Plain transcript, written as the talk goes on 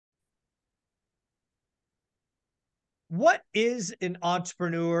What is an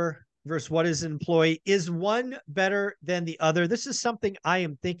entrepreneur versus what is an employee? Is one better than the other? This is something I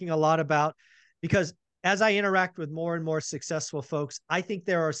am thinking a lot about because as I interact with more and more successful folks, I think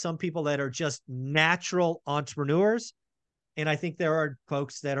there are some people that are just natural entrepreneurs. And I think there are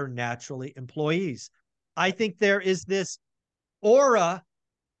folks that are naturally employees. I think there is this aura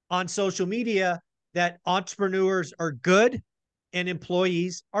on social media that entrepreneurs are good and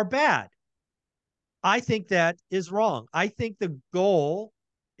employees are bad. I think that is wrong. I think the goal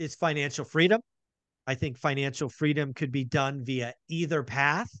is financial freedom. I think financial freedom could be done via either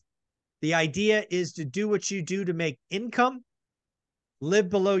path. The idea is to do what you do to make income, live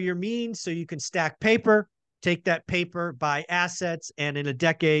below your means so you can stack paper, take that paper, buy assets, and in a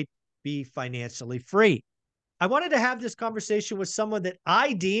decade, be financially free. I wanted to have this conversation with someone that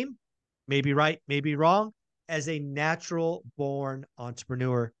I deem, maybe right, maybe wrong, as a natural born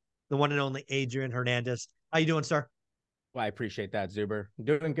entrepreneur, the one and only Adrian Hernandez. How you doing, sir? Well, I appreciate that, Zuber. I'm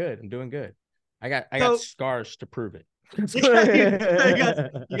doing good. I'm doing good. I got So scars to prove it.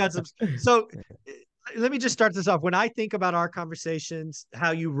 you got some. So let me just start this off. When I think about our conversations,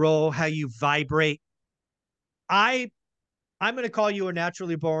 how you roll, how you vibrate, I I'm going to call you a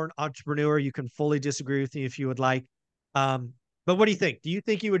naturally born entrepreneur. You can fully disagree with me if you would like. But what do you think? Do you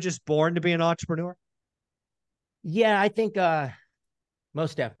think you were just born to be an entrepreneur? Yeah, I think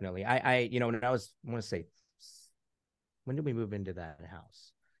most definitely. When I want to say, when did we move into that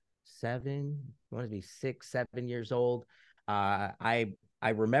house? I want to be 6, 7 years old. I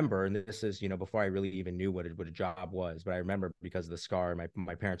remember, and this is, before I really even knew what a job was, but I remember because of the scar,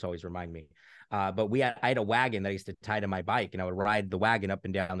 my parents always remind me. But I had a wagon that I used to tie to my bike, and I would ride the wagon up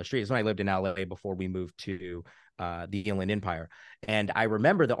and down the street. This is when I lived in LA before we moved to the Inland Empire. And I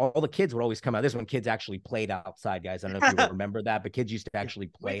remember that all the kids would always come out. This is when kids actually played outside, guys. I don't know if you remember that, but kids used to actually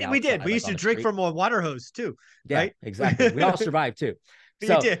play We did. outside, We like used on to the drink street. from a water hose too, Yeah, right? exactly. We all survived too. You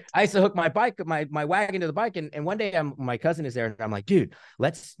So did. I used to hook my wagon to the bike, and one day my cousin is there, and I'm like, dude,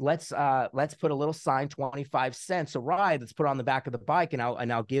 let's put a little sign, 25 cents a ride. Let's put on the back of the bike, and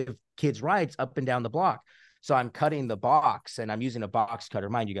I'll give kids rides up and down the block. So I'm cutting the box, and I'm using a box cutter.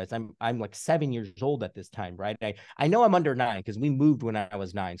 Mind you guys, I'm like 7 years old at this time, right? I know I'm under 9 because we moved when I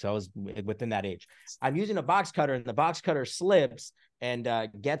was 9, so I was within that age. I'm using a box cutter, and the box cutter slips and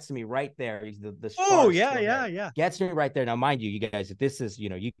gets me right there. The Oh, scar yeah, still yeah, there. yeah. Gets me right there. Now, mind you, you guys, if this is,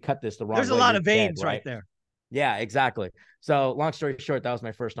 you cut this the wrong There's a way, lot you're of dead, veins right right? there. Yeah, exactly. So, long story short, that was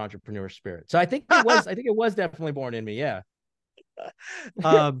my first entrepreneur spirit. So, I think it was definitely born in me. Yeah.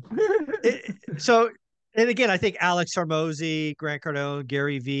 um, so, and again, I think Alex Hormozy, Grant Cardone,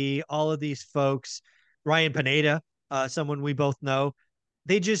 Gary Vee, all of these folks, Ryan Pineda, someone we both know,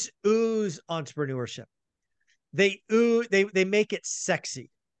 they just ooze entrepreneurship. They make it sexy.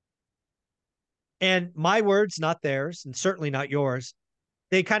 And my words, not theirs, and certainly not yours.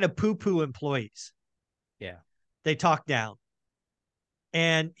 They kind of poo-poo employees. Yeah. They talk down.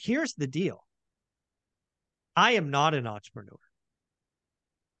 And here's the deal. I am not an entrepreneur.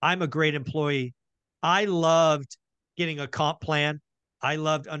 I'm a great employee. I loved getting a comp plan. I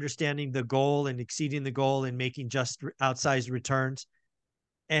loved understanding the goal and exceeding the goal and making just outsized returns.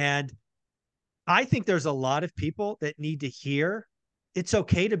 And I think there's a lot of people that need to hear it's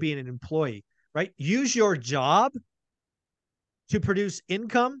okay to be an employee, right? Use your job to produce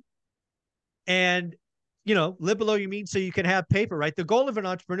income and live below your means so you can have paper, right? The goal of an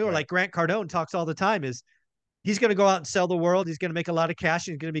entrepreneur, Right. like Grant Cardone talks all the time, is he's going to go out and sell the world. He's going to make a lot of cash.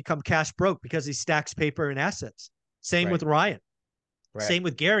 And he's going to become cash broke because he stacks paper and assets. Same Right. with Ryan. Right. Same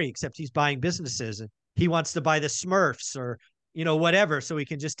with Gary, except he's buying businesses and he wants to buy the Smurfs or, whatever, so he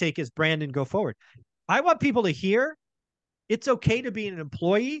can just take his brand and go forward. I want people to hear it's okay to be an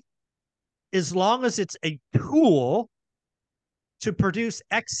employee as long as it's a tool to produce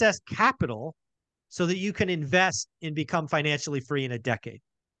excess capital so that you can invest and become financially free in a decade.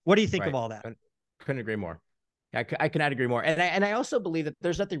 What do you think of Right. all that? Couldn't agree more. I cannot agree more. And I also believe that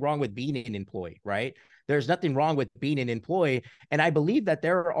there's nothing wrong with being an employee, right? There's nothing wrong with being an employee. And I believe that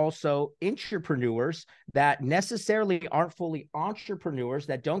there are also entrepreneurs that necessarily aren't fully entrepreneurs,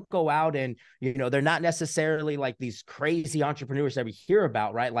 that don't go out and, they're not necessarily like these crazy entrepreneurs that we hear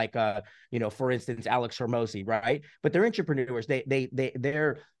about, right? Like, for instance, Alex Hormozy, right? But they're entrepreneurs. They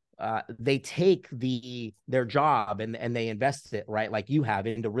take their job and they invest it, right, like you have,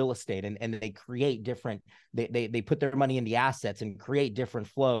 into real estate, and they create different, they put their money in the assets and create different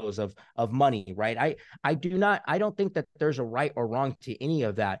flows of money, right? I don't think that there's a right or wrong to any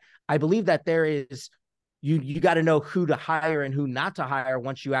of that. I believe that there is, you got to know who to hire and who not to hire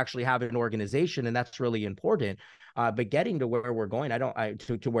once you actually have an organization, and that's really important. But getting to where we're going,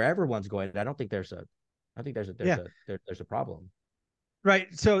 to where everyone's going, I don't I think Yeah. there's a problem. Right.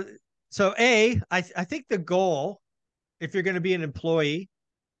 I think the goal, if you're going to be an employee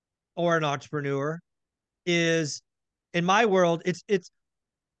or an entrepreneur, is, in my world, it's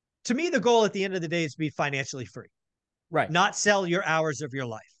to me, the goal at the end of the day is to be financially free, Right. not sell your hours of your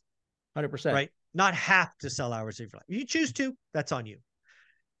life, 100%. right? Not have to sell hours of your life. If you choose to, that's on you.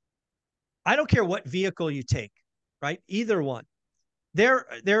 I don't care what vehicle you take, right? Either one. There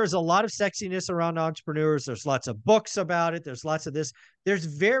is a lot of sexiness around entrepreneurs. There's lots of books about it. There's lots of this. There's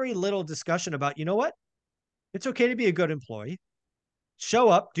very little discussion about, you know what? It's okay to be a good employee. Show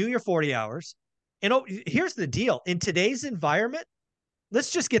up, do your 40 hours. And here's the deal. In today's environment, let's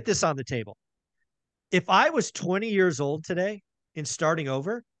just get this on the table. If I was 20 years old today and starting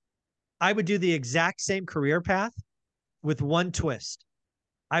over, I would do the exact same career path with one twist.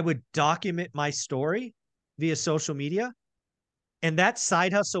 I would document my story via social media, and that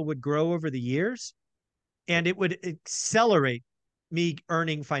side hustle would grow over the years, and it would accelerate me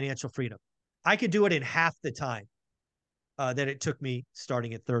earning financial freedom. I could do it in half the time that it took me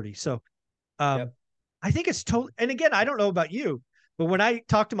starting at 30. So Yep. I think it's totally, and again, I don't know about you, but when I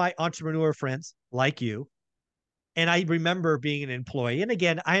talk to my entrepreneur friends like you, and I remember being an employee, and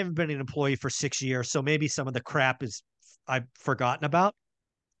again, I haven't been an employee for 6 years, so maybe some of the crap is I've forgotten about,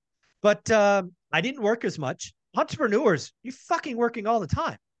 but I didn't work as much. Entrepreneurs, you fucking working all the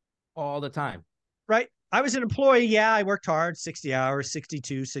time. All the time. Right? I was an employee. Yeah, I worked hard, 60 hours,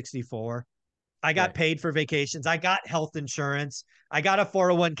 62, 64. I got paid for vacations. I got health insurance. I got a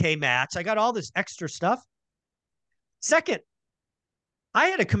 401k match. I got all this extra stuff. Second, I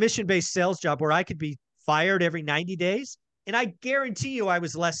had a commission-based sales job where I could be fired every 90 days. And I guarantee you I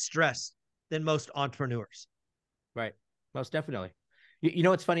was less stressed than most entrepreneurs. Right. Most definitely. You know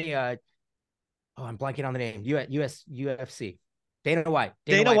what's funny? I'm blanking on the name. UFC. Dana White.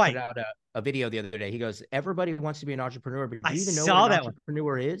 Dana White put out a video the other day. He goes, everybody wants to be an entrepreneur, but do you even know what an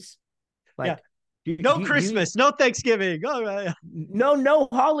entrepreneur is? Like, no Christmas, no Thanksgiving, no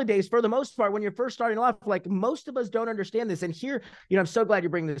holidays for the most part when you're first starting off. Like, most of us don't understand this. And here, I'm so glad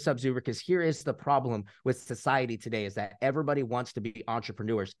you're bringing this up, Zuber, because here is the problem with society today is that everybody wants to be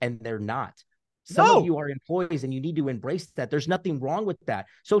entrepreneurs and they're not. Some of you are employees and you need to embrace that. There's nothing wrong with that.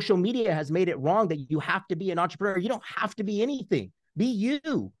 Social media has made it wrong that you have to be an entrepreneur. You don't have to be anything. Be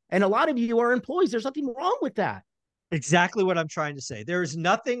you. And a lot of you are employees. There's nothing wrong with that. Exactly what I'm trying to say. There is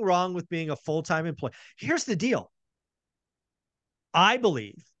nothing wrong with being a full-time employee. Here's the deal. I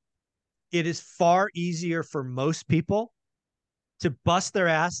believe it is far easier for most people to bust their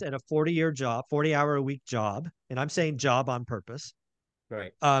ass at a 40-hour-a-week job. And I'm saying job on purpose.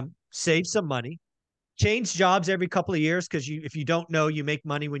 Right. Save some money, change jobs every couple of years. Cause if you don't know, you make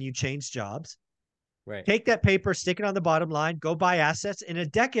money when you change jobs. Right. Take that paper, stick it on the bottom line, go buy assets. In a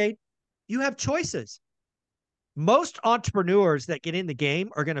decade, you have choices. Most entrepreneurs that get in the game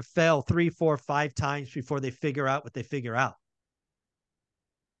are going to fail 3, 4, 5 times before they figure out what they figure out.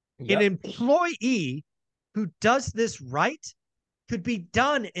 Yep. An employee who does this right could be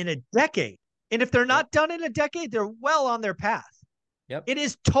done in a decade. And if they're not done in a decade, they're well on their path. Yep. It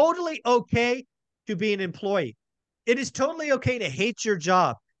is totally okay to be an employee. It is totally okay to hate your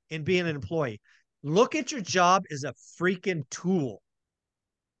job and be an employee. Look at your job as a freaking tool.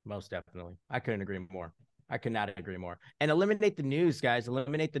 Most definitely. I couldn't agree more. I could not agree more. And eliminate the news, guys.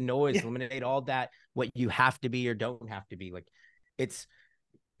 Eliminate the noise. Eliminate all that, what you have to be or don't have to be. Like,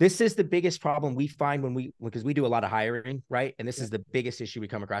 this is the biggest problem we find because we do a lot of hiring, right? And this is the biggest issue we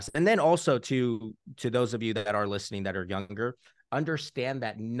come across. And then also to those of you that are listening that are younger, understand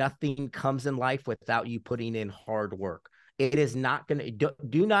that nothing comes in life without you putting in hard work. It is not going to,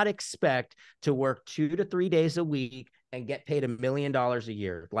 do not expect to work 2 to 3 days a week and get paid $1 million a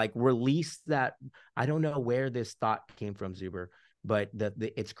year. Like, release that. I don't know where this thought came from, Zuber, but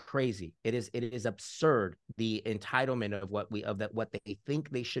it's crazy. It is absurd. The entitlement of what they think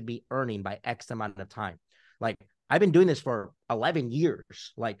they should be earning by X amount of time. Like, I've been doing this for 11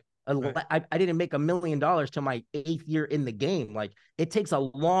 years. Like, I didn't make $1 million till my 8th year in the game. Like, it takes a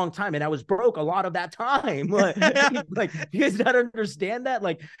long time, and I was broke a lot of that time. Like, you guys not understand that?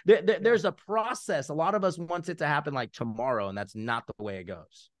 Like, there's a process. A lot of us wants it to happen like tomorrow, and that's not the way it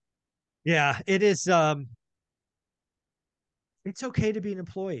goes. Yeah, it is. It's okay to be an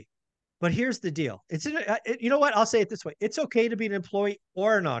employee, but here's the deal. You know what? I'll say it this way. It's okay to be an employee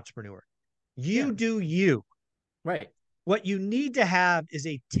or an entrepreneur. You do you. Right. What you need to have is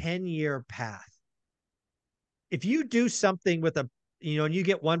a 10-year path. If you do something with and you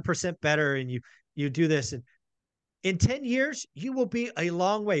get 1% better and you do this, and in 10 years, you will be a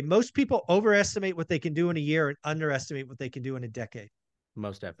long way. Most people overestimate what they can do in a year and underestimate what they can do in a decade.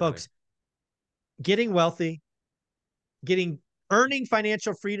 Most definitely. Folks, getting wealthy, earning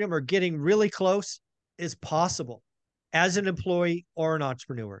financial freedom or getting really close is possible as an employee or an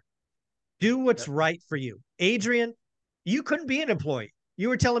entrepreneur. Do what's right for you. Adrian, you couldn't be an employee. You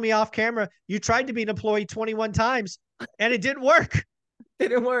were telling me off camera, you tried to be an employee 21 times and it didn't work. It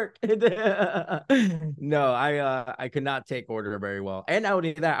didn't work. No, I could not take order very well. And not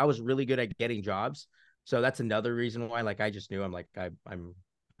only that, I was really good at getting jobs. So that's another reason why, like, I just knew I'm like,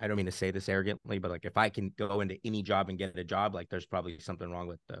 I don't mean to say this arrogantly, but like, if I can go into any job and get a job, like, there's probably something wrong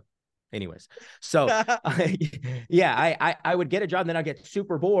with the, anyways. So I would get a job, and then I'd get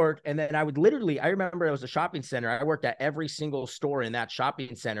super bored. And then I would literally, I remember it was a shopping center. I worked at every single store in that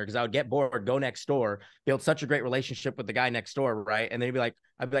shopping center because I would get bored, go next door, build such a great relationship with the guy next door. Right. And then he'd be like,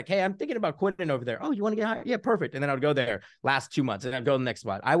 I'd be like, hey, I'm thinking about quitting over there. Oh, you want to get hired? Yeah, perfect. And then I would go there last 2 months and I'd go to the next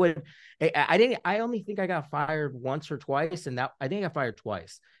spot. I only think I got fired once or twice. And I think I got fired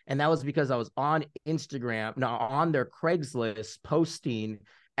twice. And that was because I was on Instagram, no, on their Craigslist posting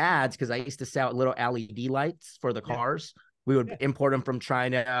ads, because I used to sell little LED lights for the cars. We would import them from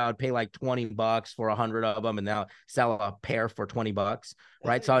China. I'd pay like $20 for 100 of them, and now sell a pair for $20,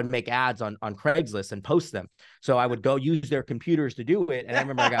 right? So I would make ads on Craigslist and post them. So I would go use their computers to do it. And I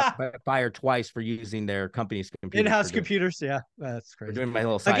remember I got fired twice for using their company's computers. In-house computers, yeah. That's crazy. Doing my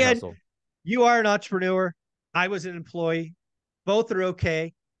little side hustle. You are an entrepreneur. I was an employee. Both are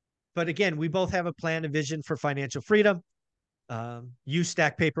okay. But again, we both have a plan and vision for financial freedom. You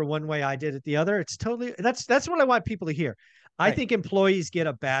stack paper one way, I did it the other. It's totally, that's what I want people to hear. I think employees get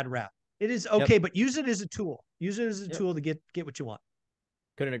a bad rap. It is okay, but use it as a tool. Use it as a tool to get what you want.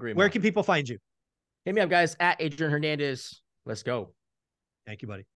 Couldn't agree more. Where can people find you? Hit me up, guys, at Adrian Hernandez. Let's go. Thank you, buddy.